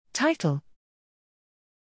Title: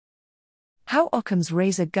 How Occam's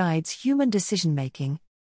Razor Guides Human Decision-Making.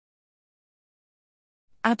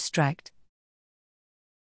 Abstract: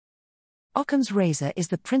 Occam's razor is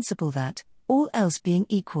the principle that, all else being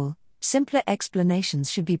equal, simpler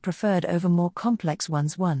explanations should be preferred over more complex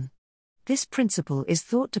ones. This principle is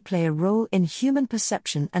thought to play a role in human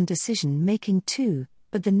perception and decision-making too,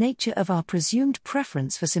 but the nature of our presumed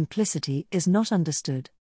preference for simplicity is not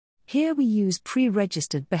understood. Here we use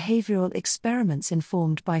pre-registered behavioral experiments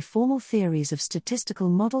informed by formal theories of statistical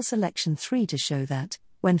model selection 3 to show that,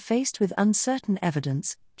 when faced with uncertain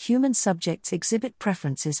evidence, human subjects exhibit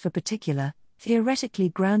preferences for particular, theoretically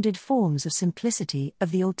grounded forms of simplicity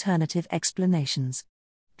of the alternative explanations.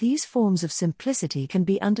 These forms of simplicity can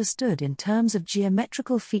be understood in terms of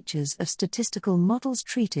geometrical features of statistical models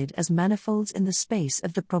treated as manifolds in the space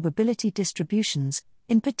of the probability distributions,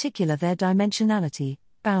 in particular their dimensionality,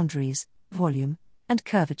 boundaries, volume, and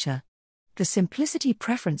curvature. The simplicity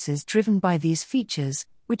preferences driven by these features,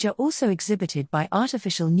 which are also exhibited by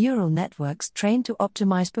artificial neural networks trained to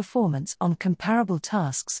optimize performance on comparable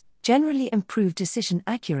tasks, generally improve decision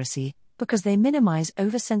accuracy, because they minimize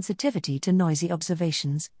oversensitivity to noisy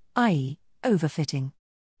observations, i.e., overfitting.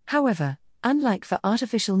 However, unlike for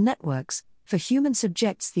artificial networks, for human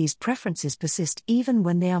subjects these preferences persist even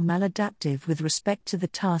when they are maladaptive with respect to the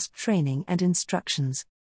task training and instructions.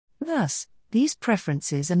 Thus, these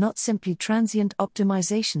preferences are not simply transient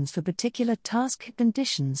optimizations for particular task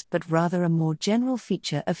conditions but rather a more general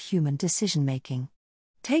feature of human decision-making.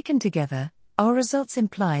 Taken together, our results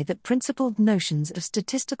imply that principled notions of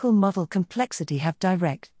statistical model complexity have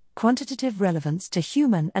direct, quantitative relevance to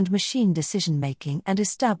human and machine decision-making and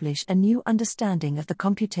establish a new understanding of the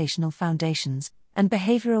computational foundations and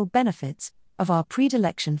behavioral benefits of our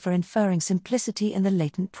predilection for inferring simplicity in the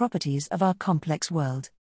latent properties of our complex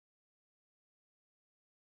world.